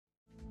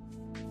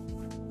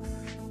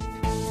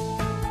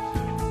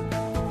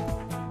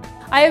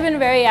I have been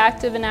very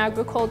active in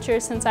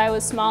agriculture since I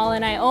was small,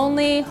 and I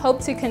only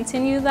hope to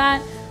continue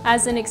that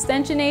as an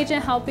extension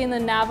agent helping the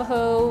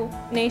Navajo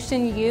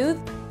Nation youth.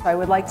 I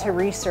would like to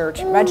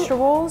research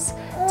vegetables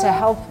to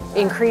help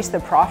increase the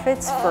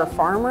profits for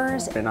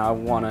farmers. And I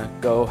want to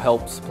go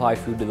help supply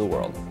food to the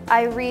world.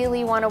 I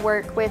really want to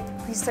work with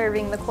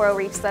preserving the coral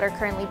reefs that are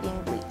currently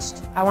being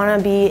bleached. I want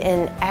to be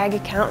an ag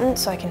accountant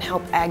so I can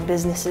help ag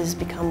businesses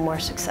become more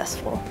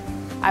successful.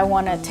 I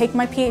want to take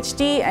my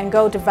PhD and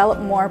go develop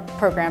more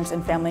programs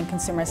in family and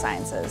consumer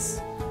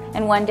sciences.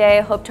 And one day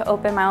I hope to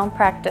open my own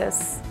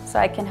practice so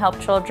I can help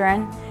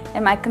children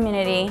in my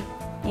community,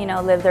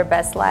 live their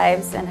best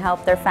lives and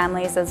help their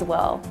families as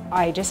well.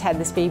 I just had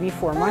this baby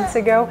 4 months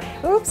ago.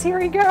 Oops,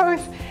 here he goes.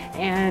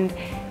 And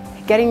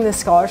getting the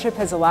scholarship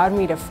has allowed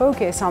me to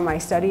focus on my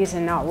studies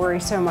and not worry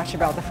so much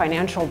about the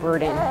financial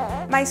burden.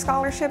 My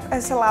scholarship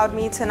has allowed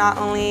me to not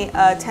only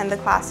attend the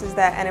classes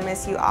that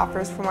NMSU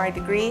offers for my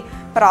degree,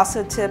 but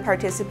also to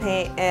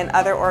participate in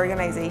other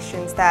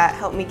organizations that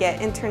help me get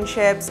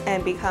internships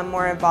and become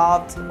more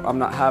involved. I'm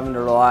not having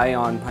to rely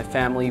on my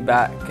family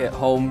back at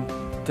home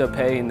to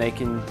pay, and they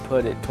can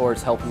put it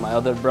towards helping my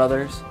other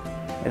brothers.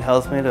 It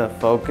helps me to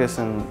focus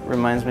and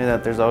reminds me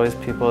that there's always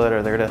people that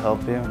are there to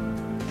help you.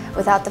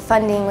 Without the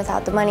funding,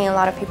 without the money, a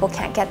lot of people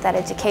can't get that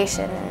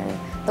education.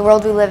 And the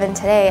world we live in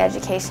today,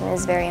 education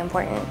is very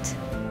important.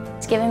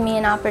 It's given me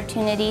an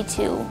opportunity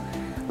to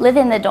live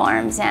in the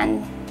dorms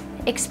and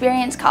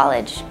experience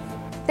college.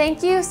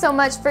 Thank you so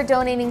much for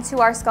donating to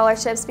our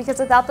scholarships, because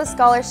without the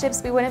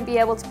scholarships, we wouldn't be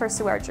able to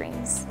pursue our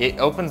dreams. It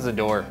opens the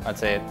door. I'd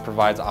say it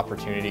provides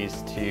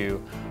opportunities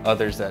to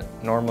others that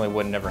normally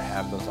would never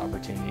have those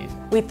opportunities.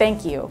 We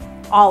thank you,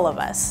 all of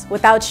us.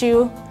 Without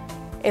you,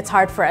 it's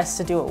hard for us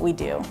to do what we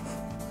do.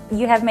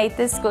 You have made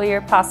this school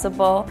year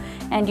possible,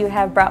 and you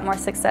have brought more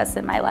success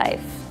in my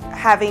life.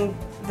 Having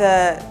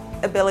the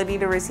ability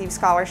to receive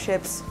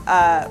scholarships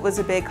was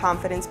a big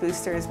confidence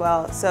booster as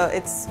well, so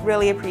it's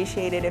really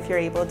appreciated if you're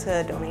able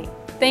to donate.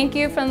 Thank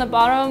you from the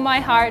bottom of my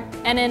heart,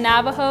 and in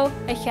Navajo,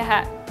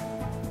 Ejehat.